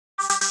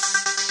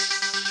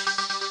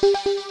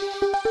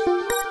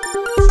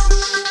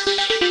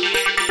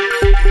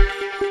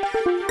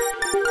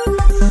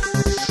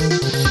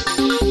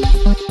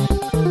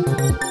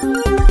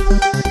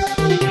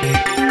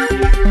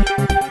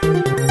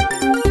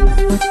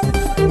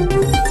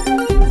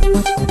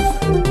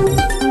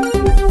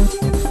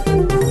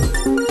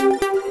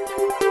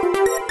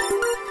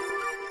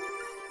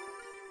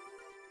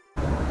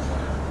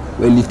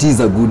It is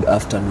a good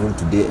afternoon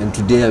today, and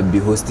today I'll be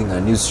hosting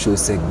a news show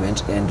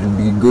segment, and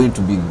we'll be going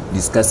to be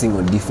discussing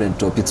on different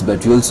topics,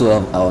 but we also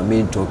have our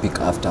main topic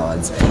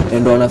afterwards.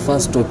 And on our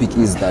first topic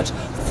is that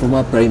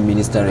former Prime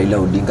Minister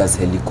Raila Odinga's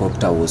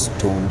helicopter was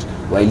stormed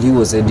while he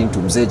was heading to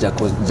Mzee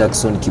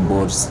Jackson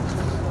Kibor's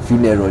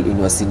funeral in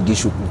Uasin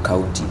Gishu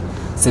County.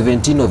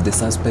 17 of the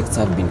suspects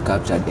have been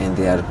captured, and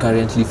they are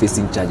currently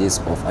facing charges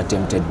of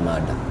attempted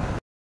murder.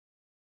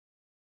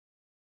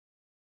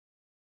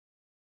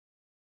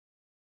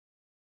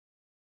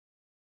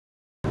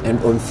 And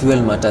on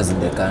fuel matters in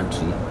the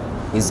country,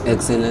 His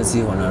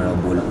Excellency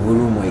Honorable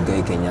Uhuru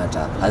Muigai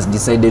Kenyatta has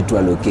decided to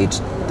allocate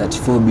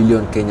 34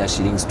 billion Kenya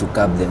shillings to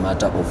curb the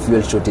matter of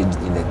fuel shortage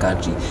in the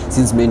country,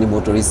 since many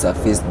motorists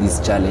have faced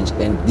this challenge,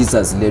 and this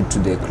has led to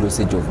the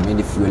closure of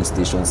many fuel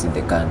stations in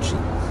the country.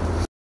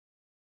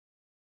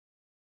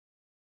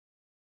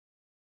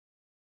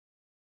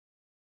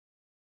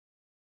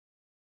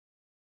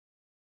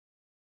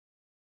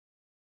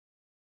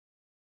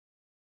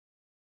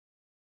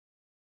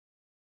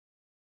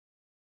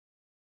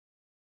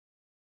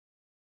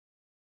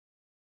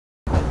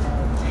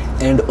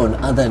 And on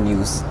other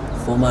news,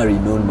 former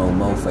renowned Mau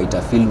Mau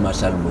fighter Field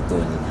Marshal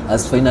Muthoni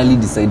has finally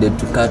decided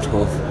to cut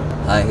off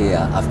her hair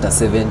after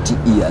 70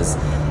 years.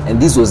 And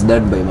this was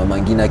done by Mama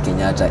Ngina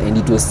Kenyatta, and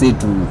it was said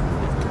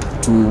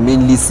to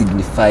mainly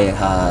signify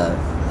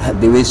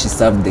the way she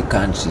served the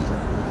country.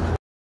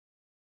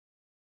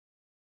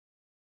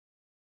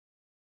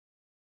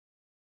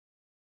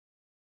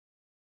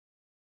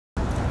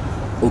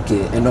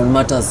 Okay, and on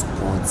matters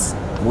sports,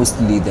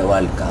 mostly the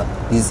World Cup.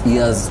 This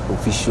year's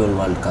official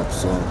World Cup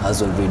song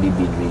has already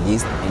been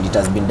released, and it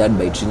has been done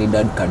by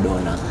Trinidad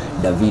Cardona,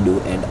 Davido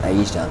and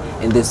Aisha.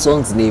 And the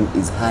song's name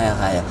is Higher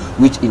Higher,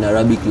 which in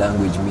Arabic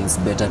language means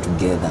better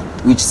together,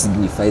 which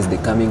signifies the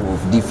coming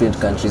of different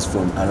countries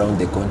from around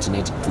the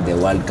continent to the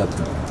World Cup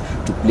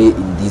to play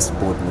in this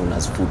sport known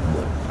as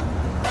football.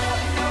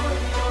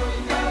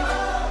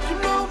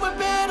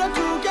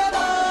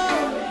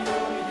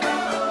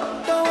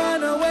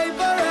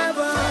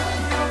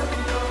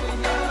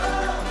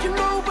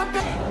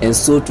 And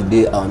so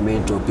today our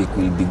main topic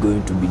will be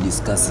going to be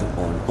discussing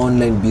on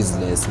online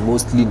business,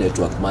 mostly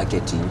network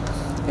marketing.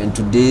 And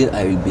today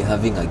I will be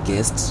having a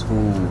guest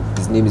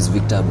his name is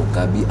Victor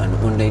Bokabi, an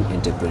online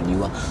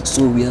entrepreneur.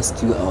 So we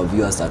ask you, our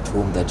viewers at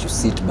home, that you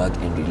sit back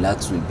and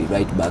relax. We'll be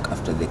right back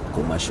after the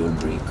commercial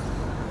break.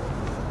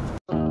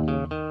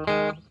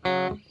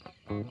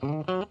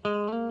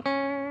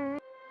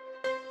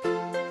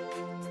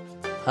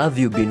 Have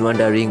you been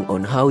wondering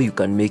on how you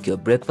can make your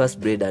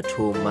breakfast bread at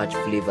home much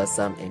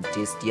flavorsome and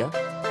tastier,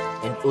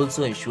 and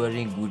also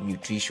ensuring good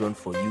nutrition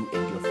for you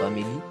and your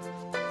family?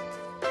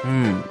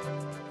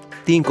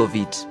 Think of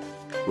it.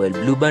 Well,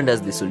 Blueband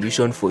has the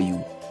solution for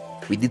you.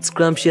 With its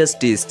scrumptious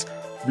taste,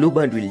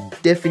 Blueband will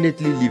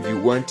definitely leave you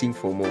wanting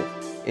for more.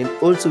 And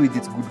also with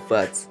its good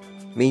fats,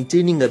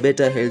 maintaining a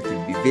better health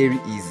will be very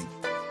easy.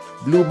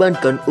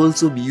 Blueband can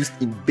also be used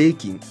in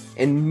baking,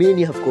 and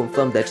many have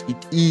confirmed that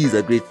it is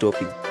a great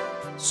topping.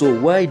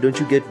 So why don't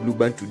you get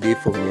Blueband today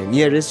from your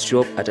nearest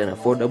shop at an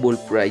affordable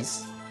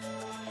price?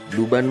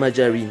 Blueband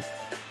margarine,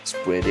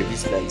 spread every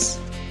slice.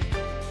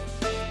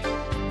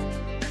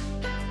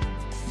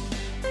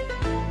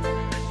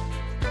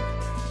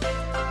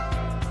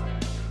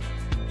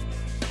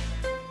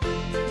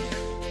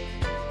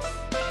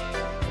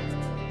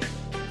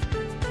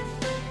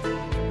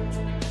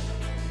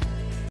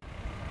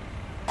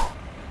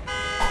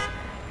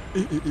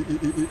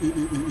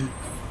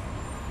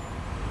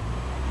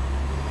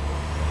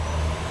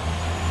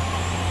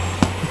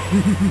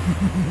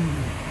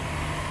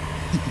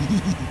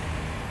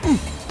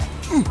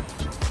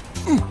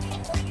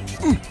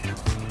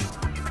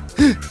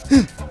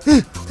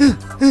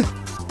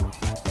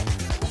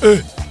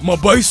 My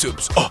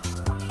biceps.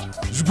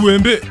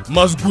 Zgwembe,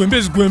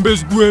 mazgwembe, zgwembe,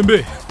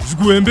 zgwembe,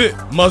 zgwembe,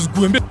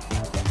 mazgwembe.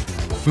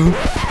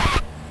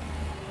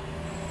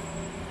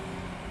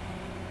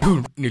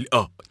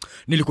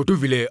 Nilikuwa tu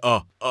vile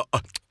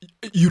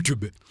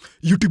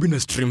YouTube ina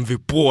stream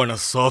vipoa na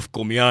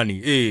Safaricom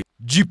yani.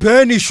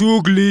 Jipeni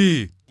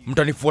shughuli.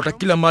 Mtanifuata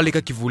kila mahali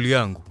ka kivuli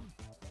yangu.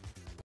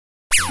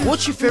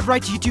 Watch your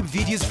favorite YouTube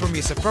videos from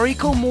your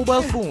Safaricom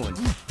mobile phone.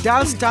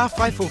 Dial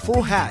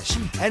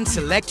 *544# and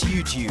select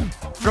YouTube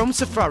from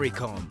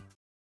Safaricom.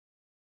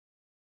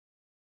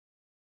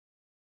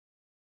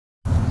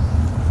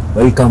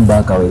 Welcome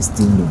back, our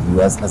esteemed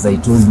viewers. As I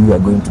told you, we are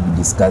going to be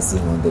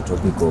discussing on the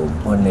topic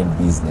of online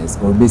business,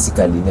 or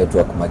basically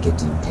network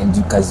marketing. And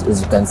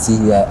as you can see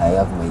here, I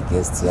have my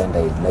guest here, and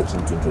I'd like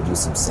him to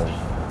introduce himself.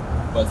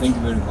 Well, thank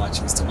you very much,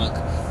 Mr. Mark.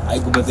 I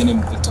go by the name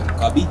of Victor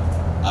Bokabi,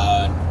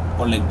 an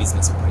online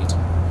business operator.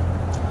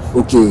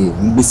 Okay,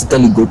 we'll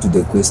basically go to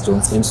the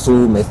questions. And so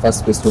my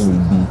first question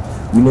will be,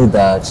 we know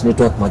that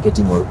network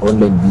marketing or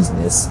online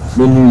business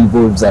mainly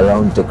revolves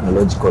around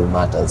technological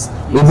matters.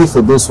 Maybe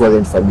for those who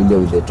aren't familiar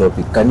with the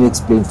topic, can you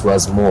explain to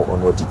us more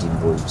on what it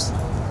involves?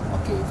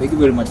 Okay, thank you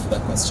very much for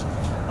that question.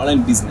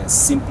 Online business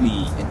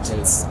simply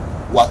entails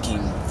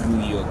working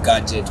through your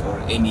gadget or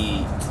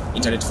any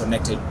internet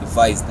connected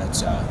device that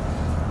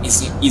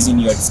is in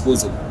your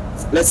disposal.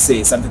 Let's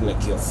say something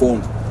like your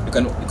phone. You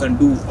can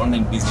do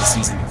online business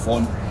using your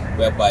phone,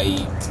 whereby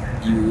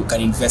you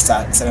can invest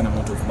a certain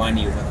amount of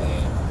money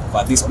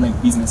over these online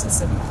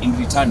businesses, and in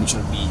return you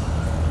should be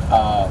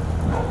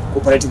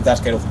operating that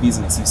kind of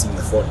business using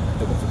your phone,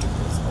 the comfort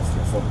of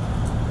your phone.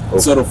 Okay.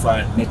 Sort of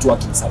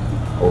networking something.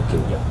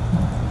 Okay.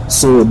 Yeah.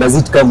 So does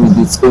it come with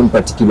its own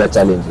particular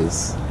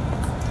challenges?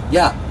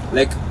 Yeah,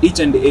 like each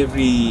and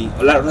every,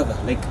 or rather,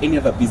 like any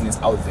other business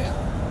out there,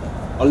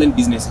 online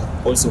business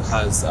also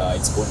has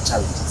its own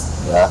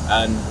challenges.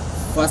 Yeah. And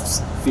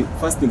first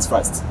things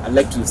first, I'd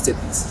like to state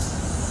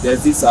this.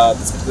 There's this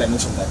particular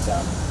notion that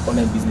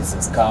online business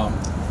is scam.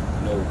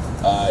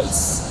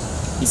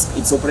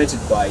 It's operated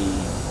by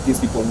these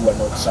people who are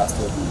not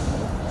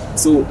trustworthy.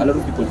 So a lot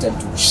of people tend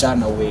to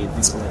shun away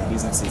these online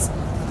businesses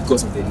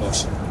because of the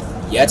notion.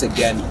 Yet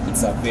again,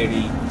 it's a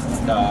very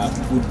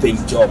good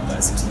paying job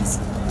as it is.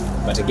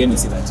 But again, we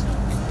see that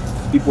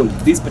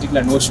this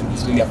particular notion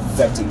is really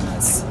affecting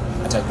us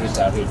at a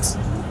greater rate.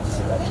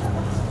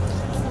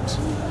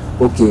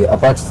 Okay,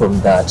 apart from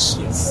that,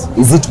 Yes.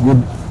 is it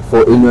good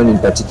for anyone in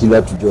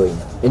particular to join?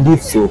 And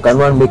if so, can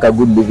one make a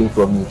good living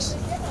from it?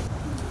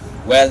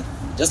 Well,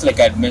 just like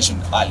I had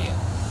mentioned earlier,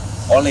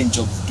 online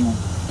jobs do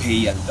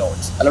pay a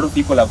lot. A lot of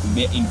people have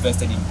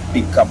invested in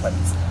big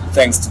companies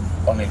thanks to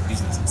online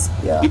businesses.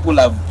 Yeah. People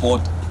have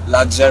bought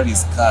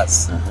luxurious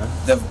cars.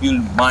 They've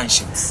built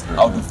mansions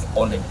out of the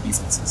online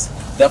businesses.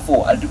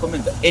 Therefore, I'd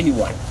recommend that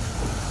anyone,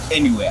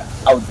 anywhere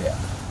out there,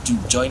 to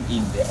join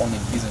in their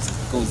online businesses,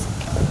 because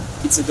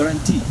it's a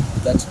guarantee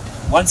that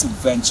once you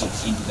venture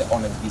into the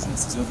online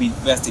businesses, you'll be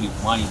invested in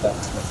money in that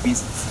particular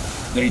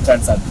business. The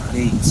returns are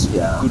great.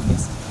 Yeah.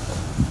 Goodness.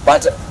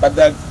 But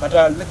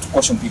I'd like to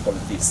caution people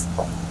with this.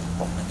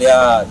 There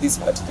are these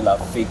particular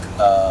fake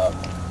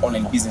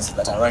online businesses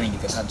that are running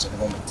in the country at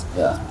the moment.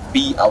 Yeah.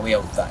 Be aware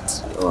of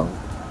that.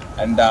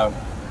 And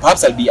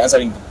perhaps I'll be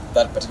answering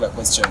that particular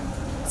question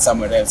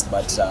somewhere else,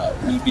 but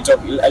we'll be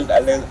talking. I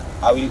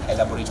will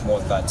elaborate more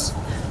on that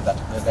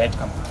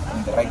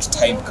when the right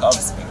time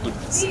comes. My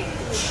goodness.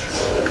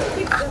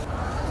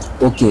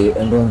 Okay,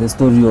 and on the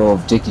story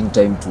of taking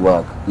time to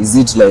work, is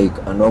it like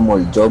a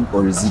normal job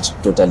or is it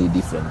totally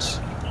different?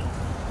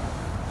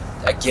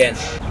 Again,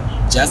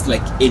 just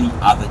like any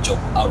other job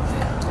out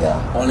there,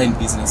 Yeah. online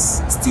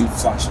business still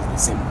functions the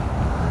same way,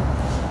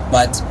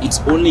 but it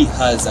only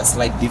has a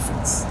slight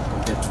difference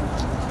compared to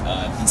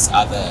these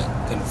other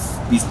kind of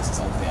businesses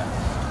out there.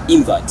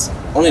 In that,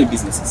 online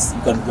businesses,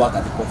 you can work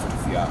at the comfort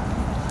of your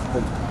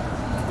home.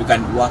 You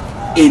can work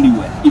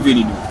anywhere, even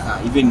in your car,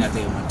 even at the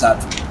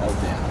matatu out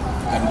there.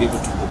 You can be able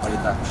to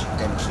operate that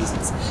kind of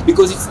business,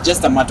 because it's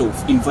just a matter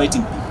of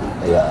inviting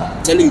people, Yeah.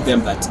 telling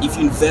them that if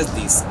you invest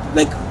this,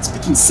 like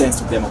speaking sense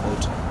to them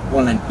about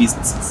online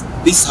businesses,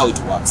 this is how it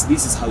works,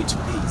 this is how it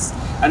pays,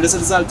 and as a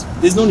result,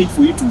 there's no need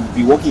for you to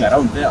be walking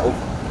around there or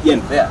here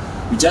and there.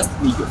 You just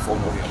need your phone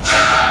or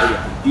your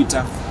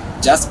computer,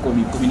 just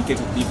communicate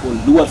with people,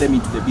 lure them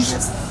into the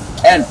business,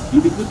 and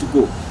you'll be good to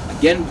go.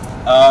 Again,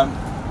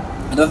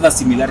 another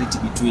similarity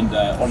between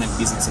the online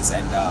businesses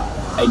and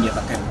any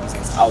other kind of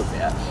business out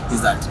there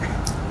is that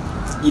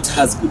it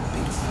has good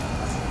pay.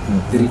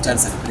 The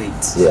returns are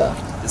great. Yeah.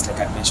 Just like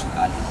I mentioned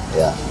earlier.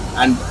 Yeah.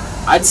 And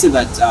I'd say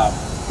that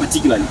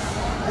particularly,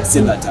 I'd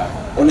say that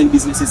online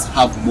businesses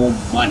have more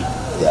money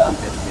Yeah.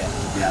 compared to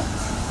their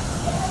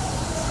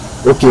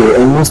Okay,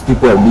 and most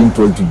people are being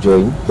told to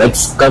join.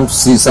 Let's come to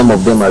see some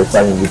of them are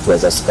referring it to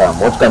as a scam.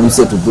 What can you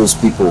say to those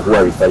people who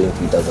are referring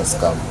to it as a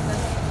scam?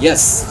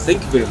 Yes, thank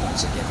you very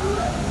much again.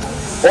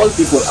 All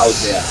people out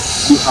there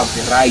do have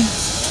the right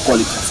to call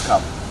it a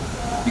scam,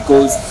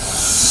 because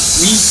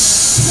we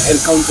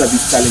encounter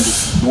these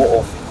challenges more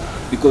often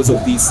because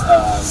of these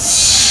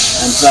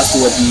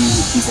untrustworthy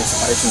business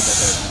operations that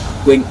are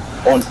going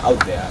on out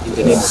there in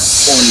the name of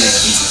online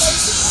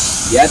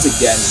businesses. Yet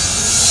again,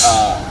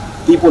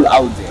 people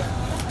out there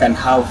can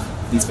have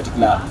this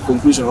particular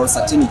conclusion or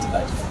certainty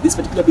that this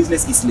particular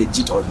business is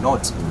legit or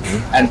not.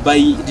 And by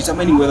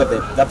determining whether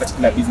that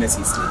particular business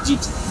is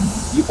legit,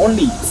 you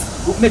only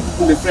make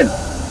Google a friend.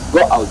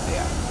 Go out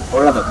there,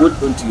 or rather go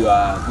onto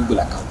your Google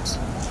account,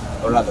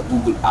 or rather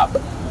Google app.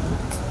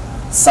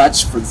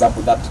 Search, for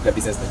example, that particular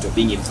business that you're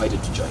being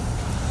invited to join.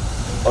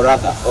 Or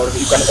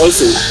you can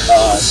also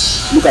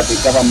look at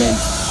the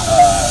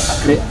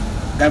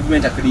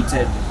government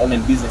accredited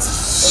online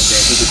businesses on the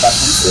Google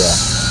platforms. Yeah.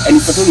 And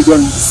if at all you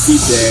don't see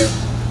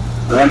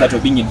the one that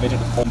you're being invited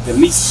on the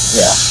list,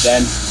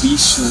 then be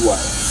sure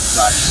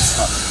that it's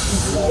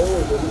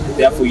happening.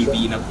 Therefore, you'll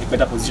be in a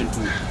better position to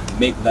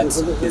make that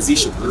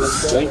decision whether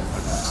to join or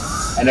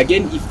not. And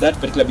again, if that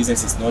particular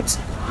business is not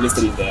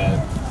listed in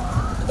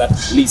that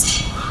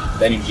list,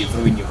 then you'll be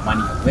throwing your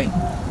money away.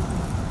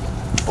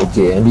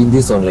 Okay, and in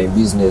this online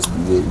business,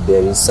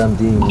 there is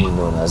something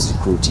known as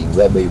recruiting,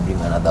 whereby you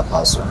bring another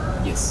person.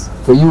 Yes.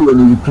 For you, when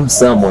you recruit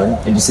someone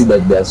and you see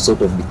that they have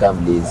sort of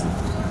become lazy,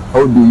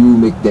 how do you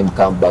make them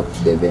come back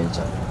to the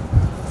venture?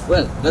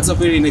 Well, that's a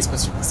very nice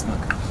question, Mr.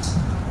 Mark.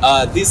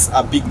 These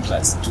are big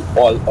plus to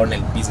all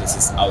online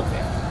businesses out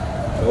there.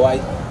 You know why?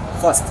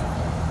 First,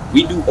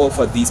 we do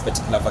offer these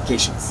particular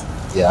vacations.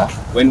 Yeah.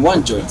 When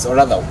one joins, or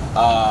rather,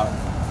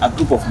 a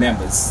group of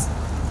members,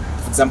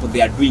 for example,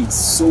 they are doing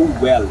so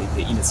well in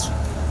the industry,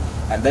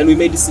 and then we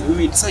may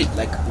decide,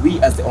 like we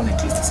as the online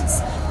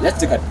businesses, let's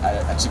take a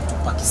trip to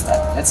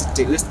Pakistan. Let's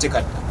take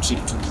a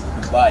trip to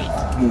Dubai,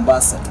 to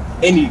Mombasa,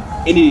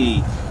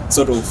 any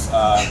sort of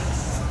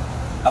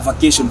a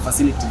vacation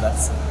facility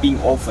that's being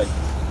offered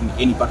in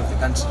any part of the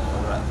country.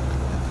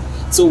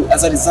 So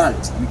as a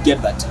result, we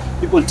get that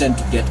people tend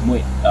to get more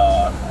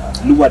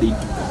lured into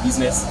the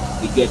business.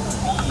 They get to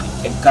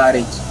be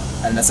encouraged,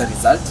 and as a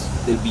result,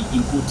 they'll be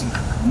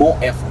inputting more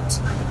effort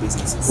in the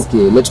businesses. Okay,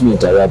 let me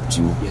interrupt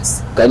you.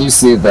 Yes. Can you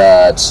say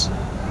that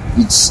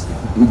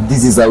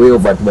this is a way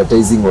of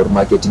advertising or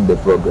marketing the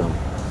program?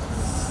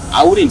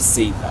 I wouldn't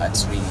say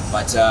that really,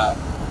 but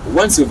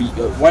once you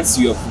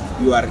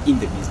are in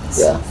the business,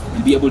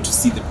 you'll be able to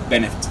see the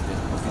benefit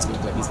of these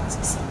particular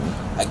businesses.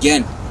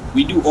 Again,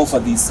 we do offer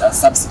these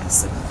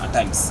subsidies at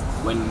times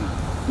when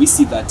we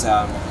see that,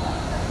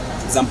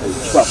 for example,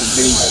 people are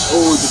complaining that,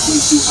 oh, the fee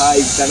is too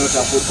high, we cannot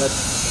afford that.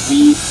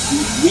 We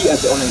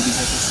as the online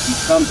businesses, we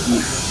come to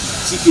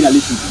chip in a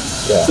little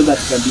bit so that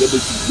we can be able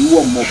to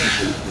lure more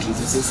people into the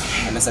businesses,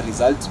 and as a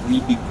result,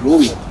 we'll be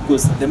growing,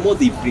 because the more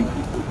they bring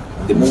people,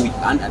 the more we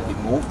earn, and the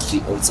more they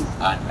also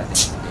earn at the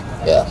end of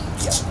the day. Yeah.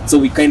 So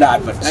we kind of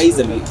advertise,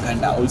 and we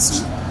kind of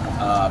also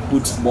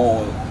put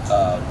more,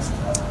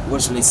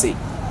 what should I say,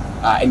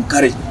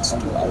 encouragement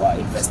to our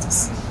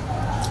investors.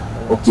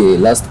 Okay,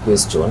 last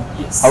question.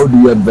 Yes. How do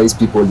you advise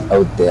people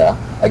out there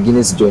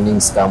against joining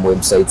scam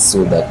websites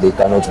so that they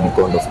cannot be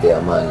conned of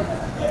their money?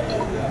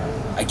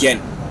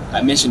 Again,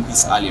 I mentioned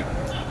this earlier.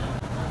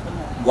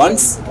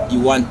 Once you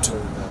want to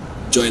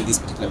join this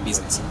particular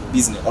business,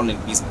 online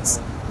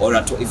business, or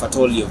if at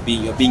all you're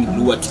being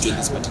lured to join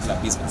this particular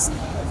business,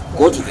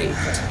 go to the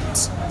internet,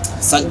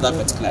 search that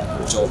particular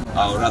job,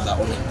 or rather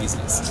online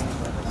business.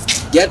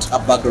 Get a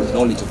background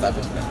knowledge of that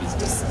particular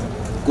business.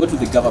 Go to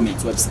the government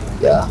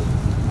website. Yeah.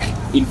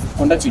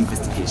 Conduct your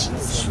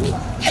investigations.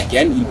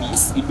 Again,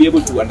 you'll be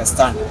able to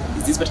understand,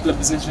 is this particular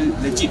business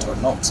legit or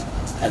not?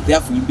 And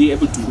therefore, you'll be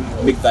able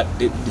to make that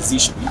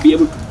decision. You'll be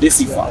able to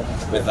decipher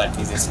whether that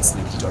business is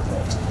legit or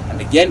not.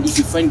 And again, if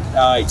you find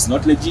it's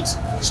not legit,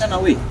 shun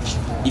away.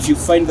 If you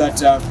find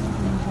that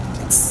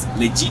it's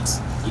legit,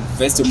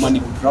 invest your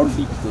money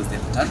proudly, because the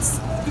returns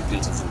will be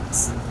great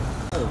results.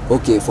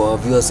 Okay, for our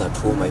viewers at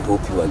home, I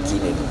hope you are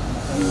keen and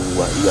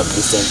you have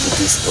listened to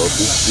this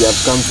topic. We have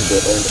come to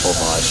the end of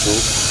our show,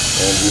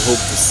 and we hope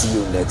to see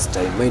you next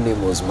time. My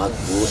name was Mark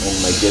Bro,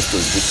 and my guest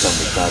was Victor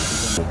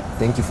Mukabi.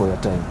 Thank you for your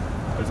time.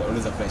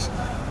 Always a pleasure.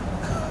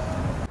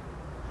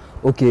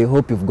 Okay,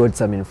 hope you've got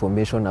some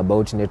information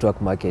about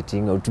network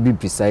marketing, or to be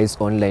precise,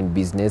 online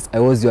business. I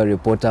was your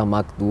reporter,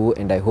 Mark Duo,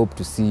 and I hope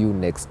to see you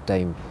next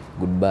time.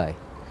 Goodbye.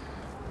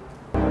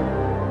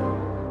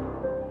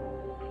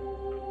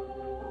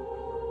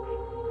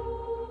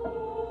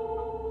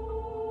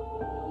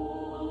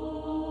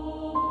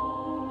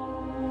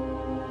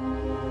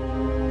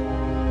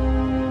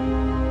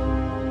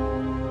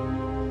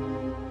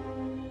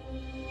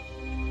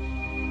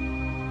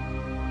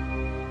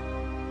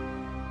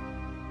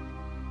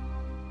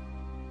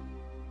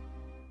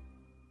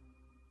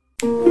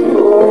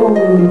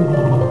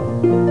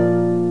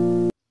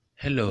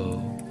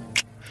 Hello,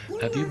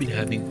 have you been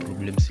having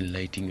problems in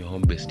lighting your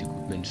home-based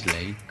equipment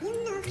like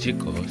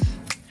jacos,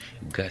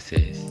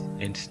 gases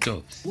and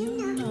stoves?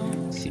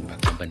 Simba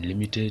Company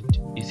Limited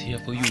is here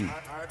for you.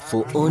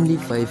 For only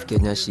 5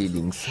 Kenya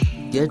shillings,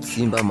 get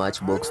Simba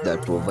Matchbox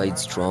that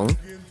provides strong,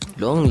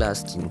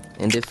 long-lasting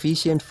and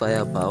efficient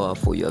firepower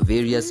for your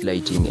various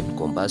lighting and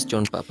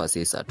combustion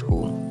purposes at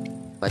home.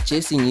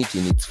 Purchasing it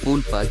in its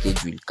full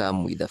package will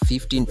come with a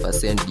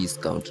 15%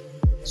 discount.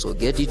 So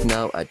get it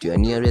now at your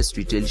nearest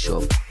retail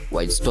shop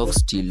while stocks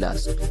still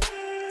last.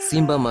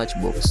 Simba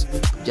Matchbox.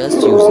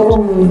 Just use it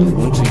and you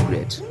won't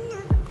regret.